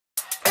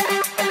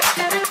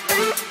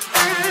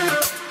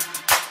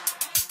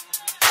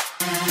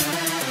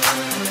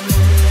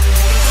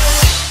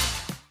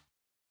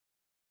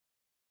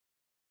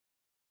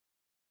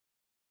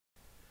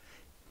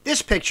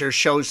This picture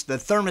shows the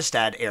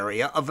thermostat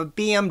area of a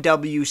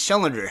BMW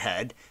cylinder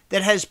head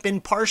that has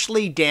been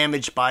partially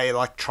damaged by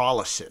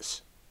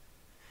electrolysis.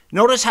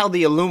 Notice how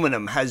the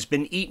aluminum has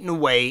been eaten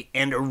away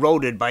and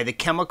eroded by the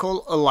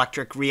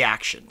chemical-electric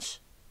reactions.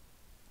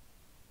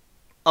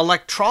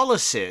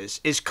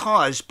 Electrolysis is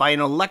caused by an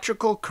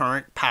electrical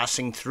current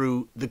passing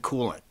through the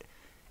coolant.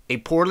 A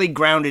poorly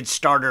grounded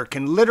starter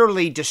can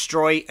literally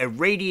destroy a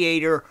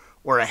radiator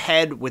or a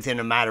head within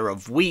a matter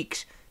of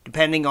weeks,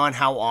 depending on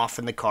how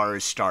often the car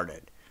is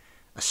started.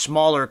 A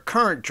smaller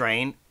current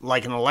drain,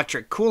 like an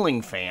electric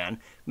cooling fan,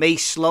 may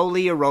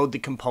slowly erode the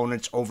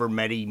components over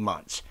many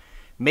months.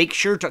 Make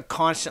sure to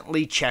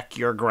constantly check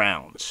your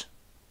grounds.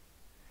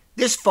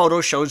 This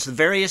photo shows the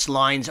various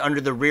lines under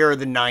the rear of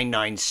the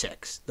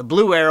 996. The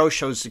blue arrow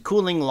shows the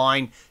cooling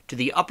line to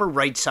the upper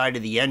right side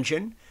of the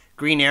engine.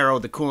 Green arrow,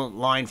 the coolant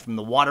line from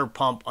the water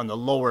pump on the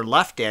lower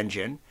left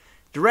engine.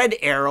 The red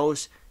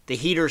arrows, the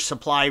heater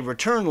supply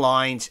return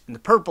lines, and the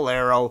purple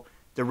arrow,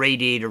 the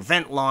radiator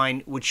vent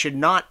line, which should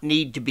not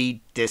need to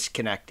be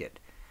disconnected.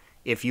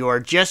 If you are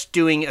just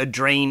doing a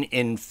drain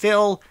and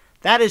fill,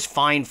 that is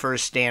fine for a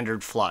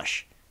standard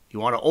flush. You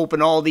want to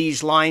open all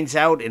these lines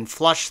out and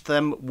flush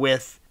them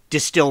with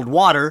distilled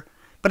water,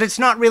 but it's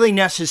not really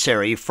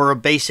necessary for a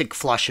basic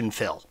flush and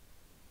fill.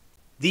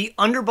 The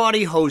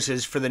underbody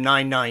hoses for the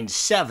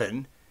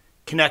 997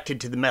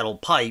 connected to the metal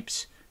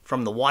pipes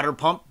from the water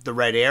pump, the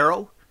red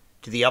arrow,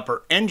 to the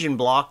upper engine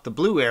block, the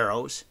blue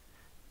arrows,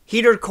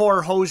 heater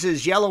core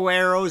hoses, yellow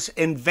arrows,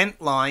 and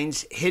vent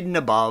lines hidden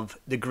above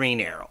the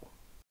green arrow.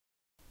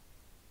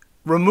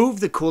 Remove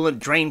the coolant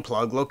drain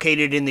plug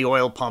located in the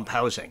oil pump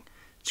housing.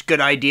 It's a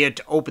good idea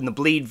to open the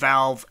bleed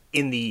valve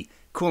in the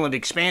coolant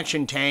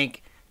expansion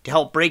tank to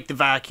help break the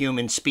vacuum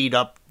and speed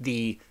up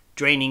the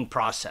draining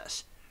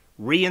process.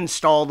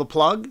 Reinstall the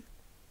plug.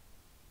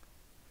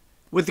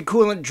 With the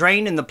coolant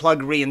drain and the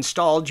plug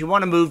reinstalled, you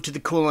want to move to the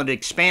coolant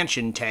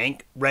expansion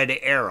tank, red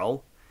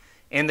arrow,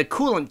 and the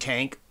coolant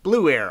tank,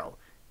 blue arrow,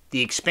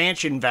 the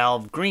expansion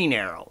valve, green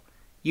arrow.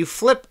 You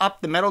flip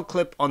up the metal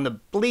clip on the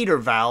bleeder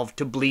valve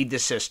to bleed the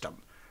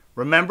system.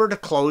 Remember to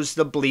close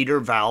the bleeder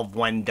valve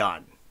when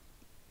done.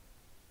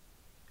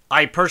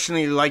 I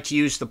personally like to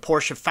use the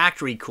Porsche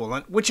factory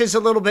coolant, which is a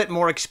little bit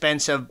more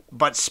expensive,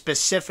 but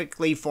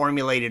specifically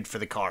formulated for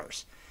the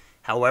cars.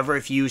 However,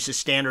 if you use a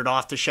standard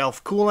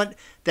off-the-shelf coolant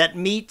that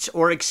meets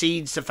or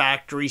exceeds the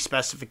factory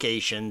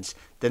specifications,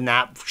 then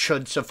that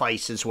should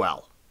suffice as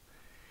well.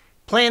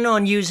 Plan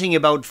on using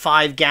about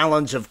 5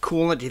 gallons of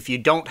coolant if you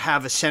don't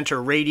have a center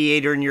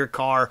radiator in your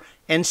car,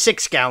 and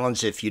 6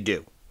 gallons if you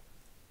do.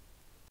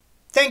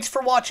 Thanks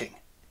for watching.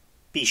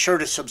 Be sure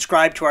to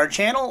subscribe to our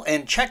channel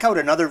and check out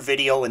another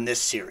video in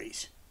this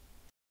series.